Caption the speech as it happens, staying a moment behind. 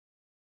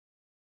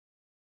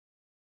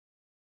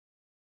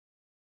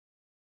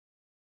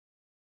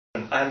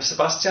I'm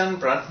Sebastian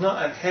Brandner.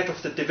 I'm head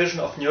of the Division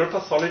of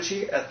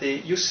Neuropathology at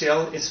the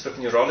UCL Institute of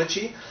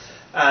Neurology,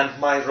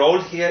 and my role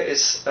here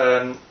is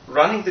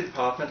running the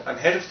department. I'm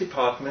head of the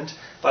department,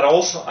 but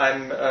also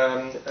I'm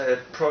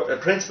a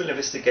principal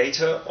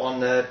investigator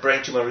on a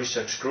Brain Tumour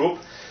Research Group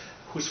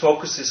whose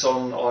focus is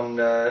on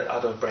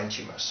adult brain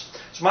tumours.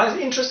 So my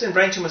interest in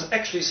brain tumours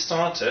actually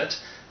started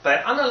by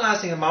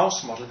analyzing a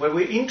mouse model where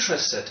we're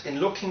interested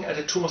in looking at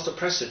a tumor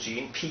suppressor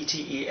gene,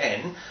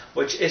 PTEN,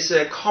 which is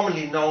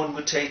commonly known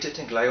mutated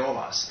in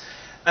gliomas.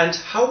 And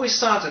how we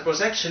started was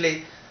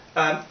actually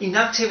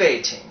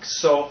inactivating,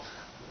 so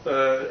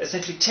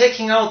essentially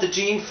taking out the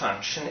gene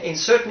function in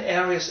certain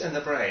areas in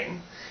the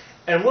brain.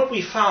 And what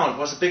we found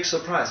was a big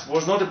surprise. It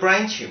was not a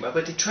brain tumor,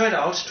 but it turned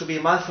out to be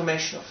a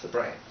malformation of the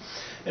brain.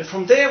 And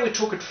from there we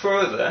took it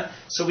further.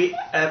 So we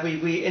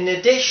in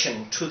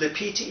addition to the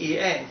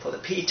PTEN for the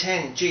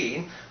P10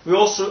 gene, we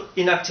also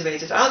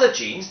inactivated other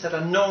genes that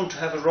are known to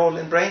have a role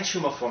in brain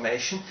tumor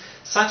formation,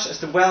 such as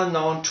the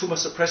well-known tumor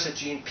suppressor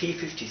gene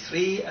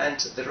P53 and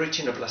the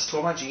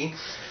retinoblastoma gene.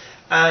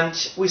 And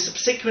we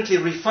subsequently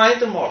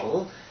refined the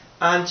model.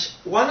 And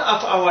one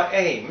of our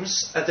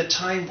aims at the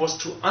time was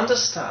to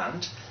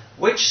understand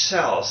which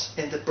cells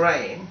in the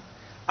brain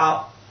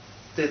are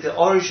the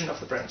origin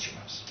of the brain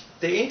tumors.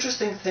 The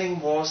interesting thing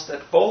was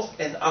that both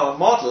in our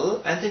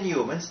model and in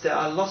humans there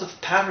are a lot of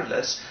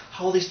parallels,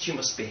 how these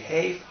tumors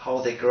behave,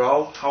 how they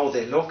grow, how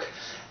they look,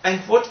 and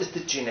what is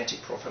the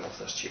genetic profile of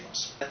those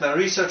tumors. My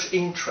research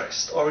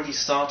interest already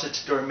started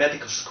during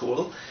medical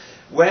school,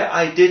 where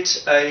I did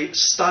a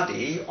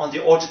study on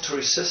the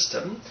auditory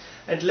system,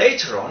 and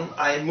later on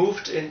I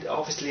moved in,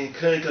 obviously in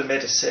clinical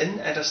medicine,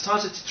 and I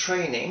started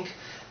training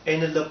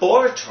in a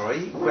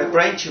laboratory where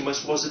brain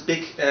tumors was a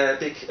big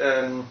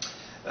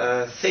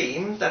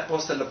theme. That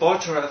was the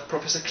laboratory of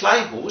Professor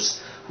Kleihus,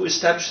 who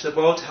established the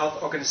World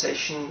Health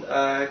Organization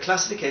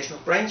classification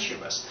of brain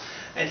tumors.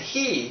 And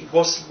he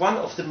was one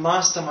of the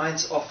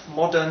masterminds of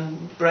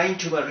modern brain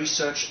tumor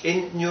research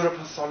in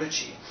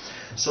neuropathology.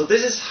 So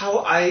this is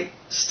how I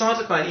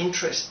started my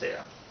interest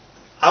there.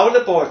 Our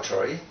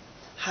laboratory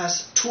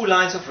has two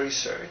lines of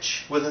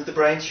research within the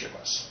brain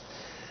tumors.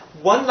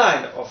 One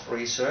line of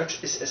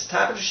research is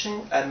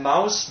establishing a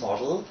mouse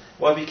model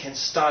where we can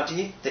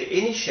study the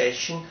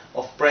initiation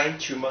of brain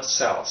tumor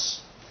cells.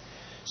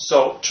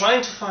 So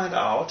trying to find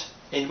out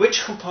in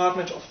which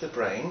compartment of the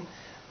brain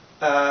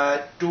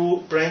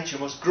do brain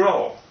tumors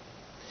grow.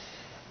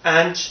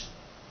 And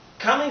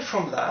coming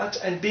from that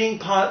and being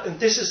part, and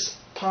this is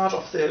part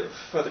of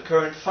for the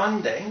current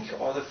funding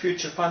or the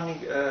future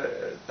funding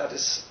that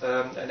is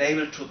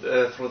enabled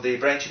through the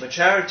Brain Tumour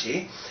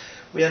Charity,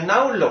 we are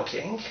now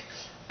looking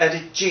at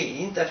a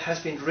gene that has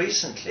been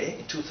recently,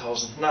 in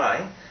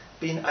 2009,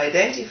 been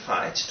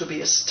identified to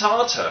be a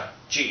starter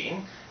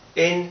gene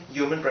in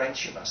human brain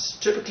tumors,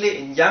 typically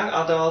in young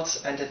adults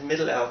and in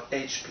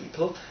middle-aged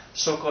people,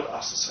 so-called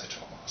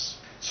astrocytomas.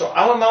 So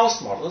our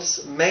mouse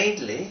models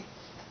mainly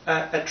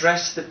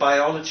address the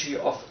biology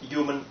of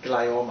human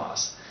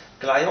gliomas.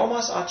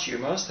 Gliomas are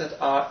tumors that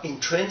are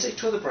intrinsic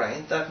to the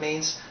brain. That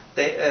means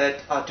they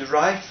are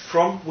derived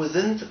from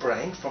within the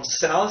brain, from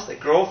cells. They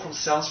grow from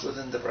cells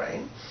within the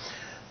brain.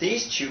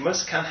 These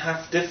tumors can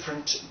have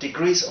different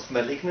degrees of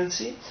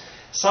malignancy.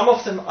 Some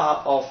of them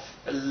are of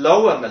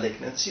lower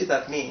malignancy.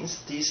 That means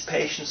these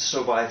patients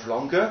survive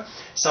longer.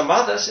 Some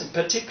others, in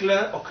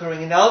particular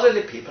occurring in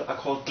elderly people, are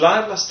called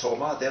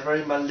glioblastoma. They're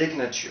very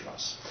malignant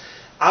tumors.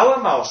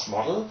 Our mouse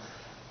model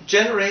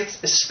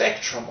generates a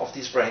spectrum of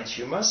these brain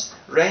tumors,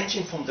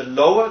 ranging from the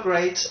lower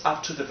grades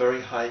up to the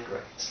very high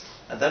grades.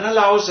 And that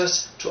allows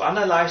us to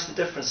analyze the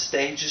different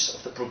stages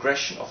of the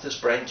progression of these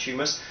brain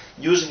tumors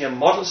using a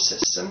model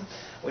system,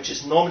 which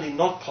is normally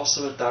not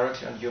possible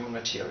directly on human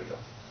material.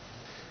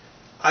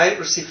 I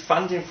received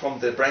funding from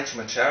the Brain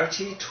Tumour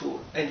Charity to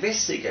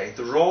investigate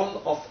the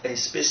role of a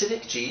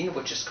specific gene,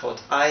 which is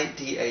called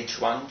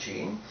IDH1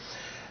 gene,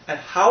 and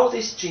how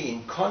this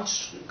gene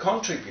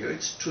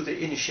contributes to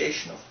the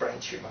initiation of brain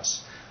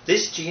tumors.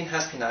 This gene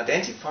has been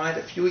identified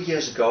a few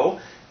years ago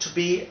to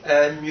be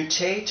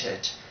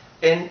mutated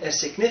in a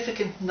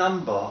significant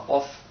number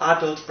of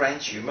adult brain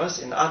tumors,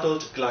 in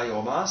adult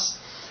gliomas.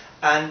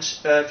 And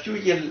a few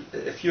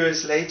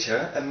years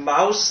later, a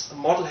mouse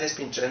model has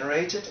been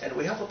generated, and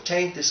we have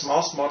obtained this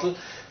mouse model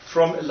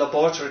from a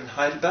laboratory in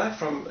Heidelberg,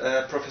 from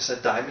Professor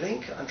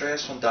Daimling,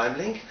 Andreas von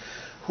Daimling,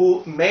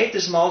 who made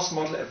this mouse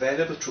model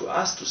available to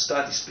us to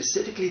study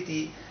specifically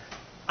the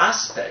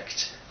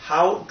aspect,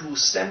 how do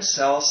stem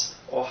cells,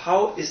 or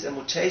how is a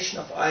mutation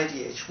of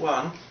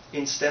IDH1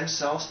 in stem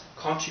cells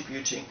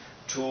contributing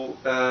to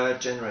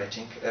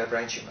generating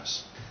brain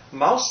tumors.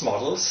 Mouse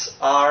models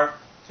are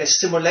a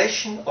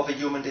simulation of a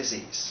human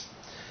disease.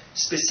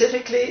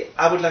 Specifically,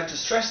 I would like to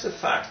stress the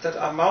fact that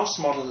our mouse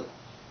model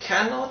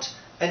cannot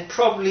and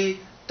probably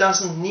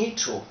doesn't need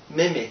to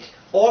mimic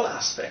all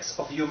aspects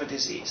of human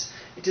disease.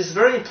 It is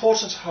very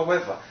important,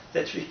 however,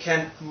 that we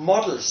can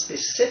model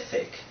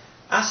specific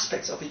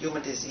aspects of a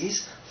human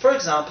disease. For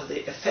example,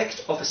 the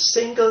effect of a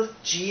single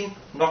gene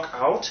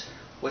knockout,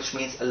 which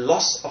means a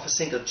loss of a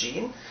single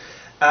gene,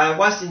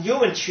 whilst in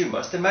human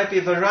tumours there might be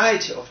a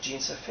variety of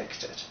genes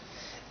affected.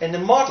 In the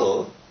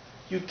model,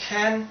 you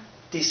can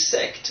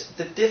dissect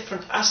the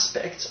different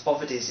aspects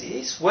of a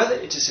disease, whether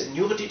it is a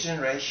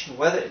neurodegeneration,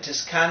 whether it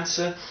is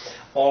cancer,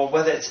 or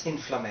whether it's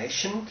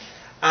inflammation.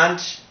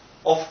 And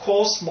of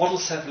course,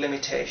 models have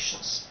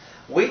limitations.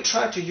 We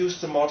try to use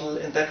the model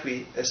in that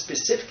we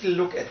specifically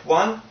look at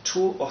 1,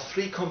 2, or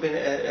 3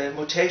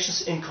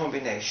 mutations in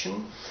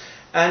combination,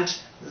 and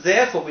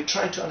therefore we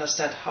try to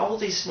understand how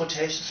these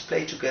mutations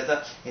play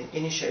together in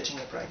initiating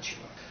a brain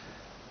tumor.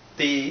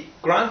 The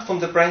grant from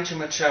the Brain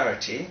Tumour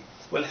Charity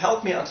will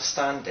help me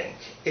understanding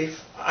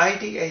if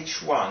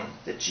IDH1,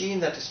 the gene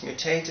that is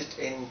mutated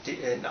in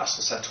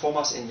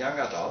astrocytomas in young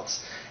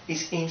adults,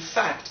 is in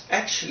fact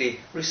actually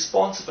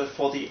responsible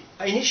for the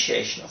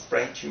initiation of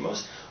brain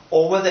tumors,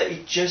 or whether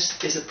it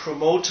just is a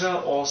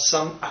promoter or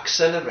some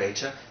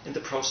accelerator in the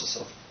process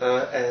of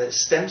a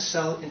stem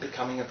cell in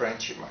becoming a brain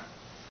tumor.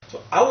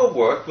 So our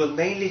work will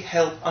mainly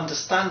help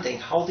understanding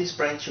how these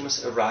brain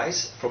tumors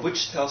arise, from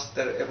which cells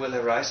they will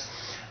arise,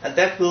 and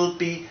that will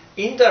be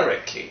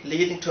indirectly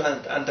leading to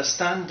an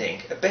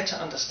understanding, a better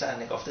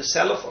understanding of the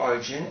cell of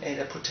origin and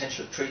a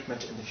potential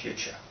treatment in the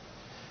future.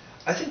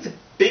 I think the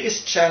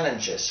biggest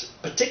challenges,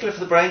 particularly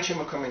for the brain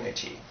tumor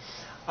community,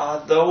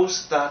 are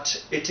those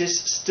that it is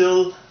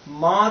still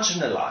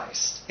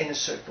marginalized in a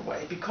certain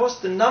way, because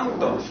the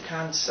number of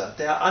cancer,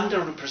 they are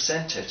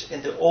underrepresented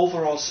in the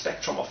overall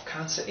spectrum of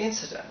cancer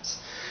incidence.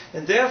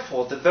 And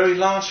therefore, the very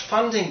large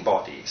funding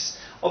bodies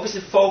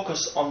obviously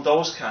focus on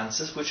those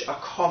cancers which are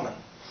common.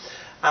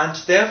 And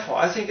therefore,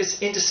 I think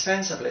it's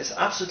indispensable, it's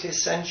absolutely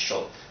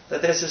essential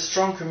that there's a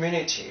strong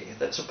community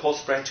that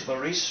supports brain tumor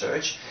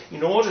research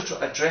in order to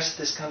address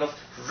this kind of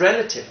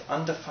relative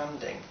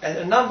underfunding. And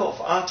a number of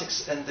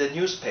articles in the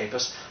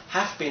newspapers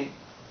have been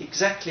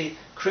exactly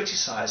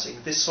criticizing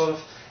this sort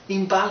of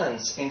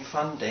imbalance in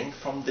funding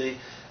from the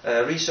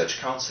Research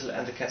Council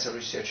and the Cancer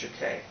Research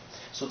UK.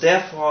 So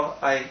therefore,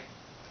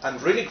 I'm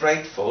really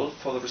grateful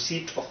for the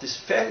receipt of this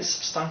fairly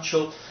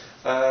substantial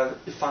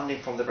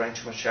funding from the Brain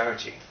Tumour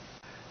Charity.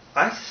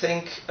 I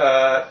think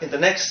in the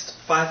next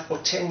 5 or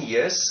 10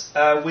 years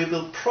we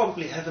will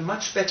probably have a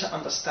much better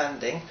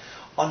understanding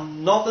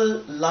on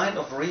novel line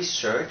of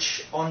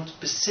research on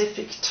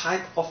specific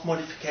type of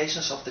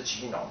modifications of the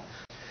genome.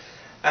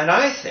 And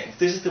I think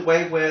this is the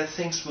way where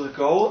things will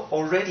go.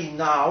 Already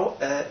now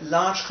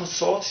large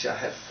consortia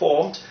have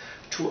formed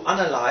to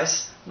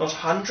analyze not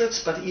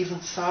hundreds but even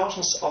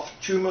thousands of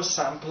tumor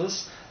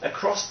samples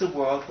across the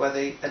world, where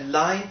they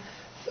align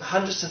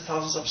hundreds and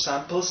thousands of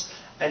samples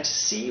and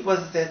see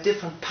whether there are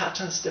different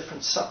patterns,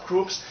 different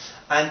subgroups.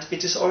 And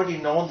it is already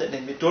known that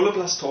in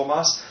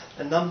medulloblastomas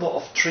a number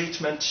of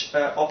treatment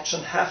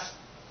options have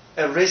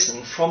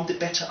arisen from the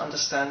better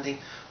understanding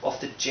of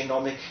the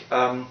genomic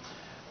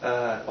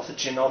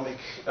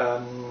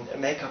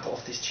makeup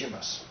of these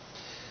tumors.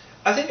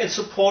 I think in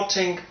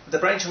supporting the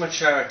Brain Tumour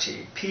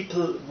Charity,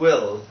 people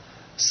will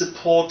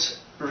support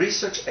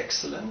research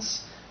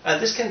excellence,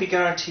 and this can be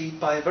guaranteed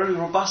by a very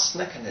robust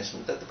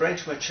mechanism that the Brain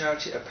Tumour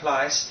Charity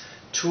applies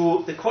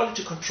to the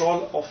quality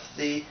control of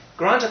the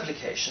grant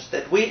applications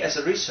that we as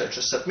a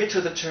researcher submit to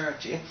the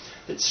charity.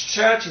 The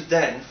charity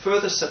then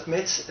further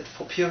submits it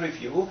for peer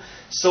review,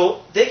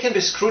 so they can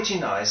be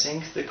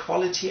scrutinizing the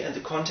quality and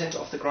the content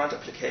of the grant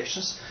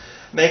applications,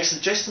 make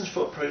suggestions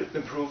for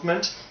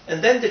improvement,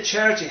 and then the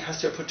charity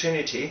has the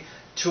opportunity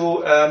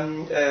to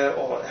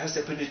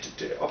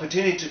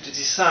opportunity to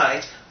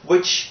decide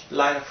which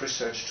line of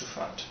research to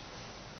fund.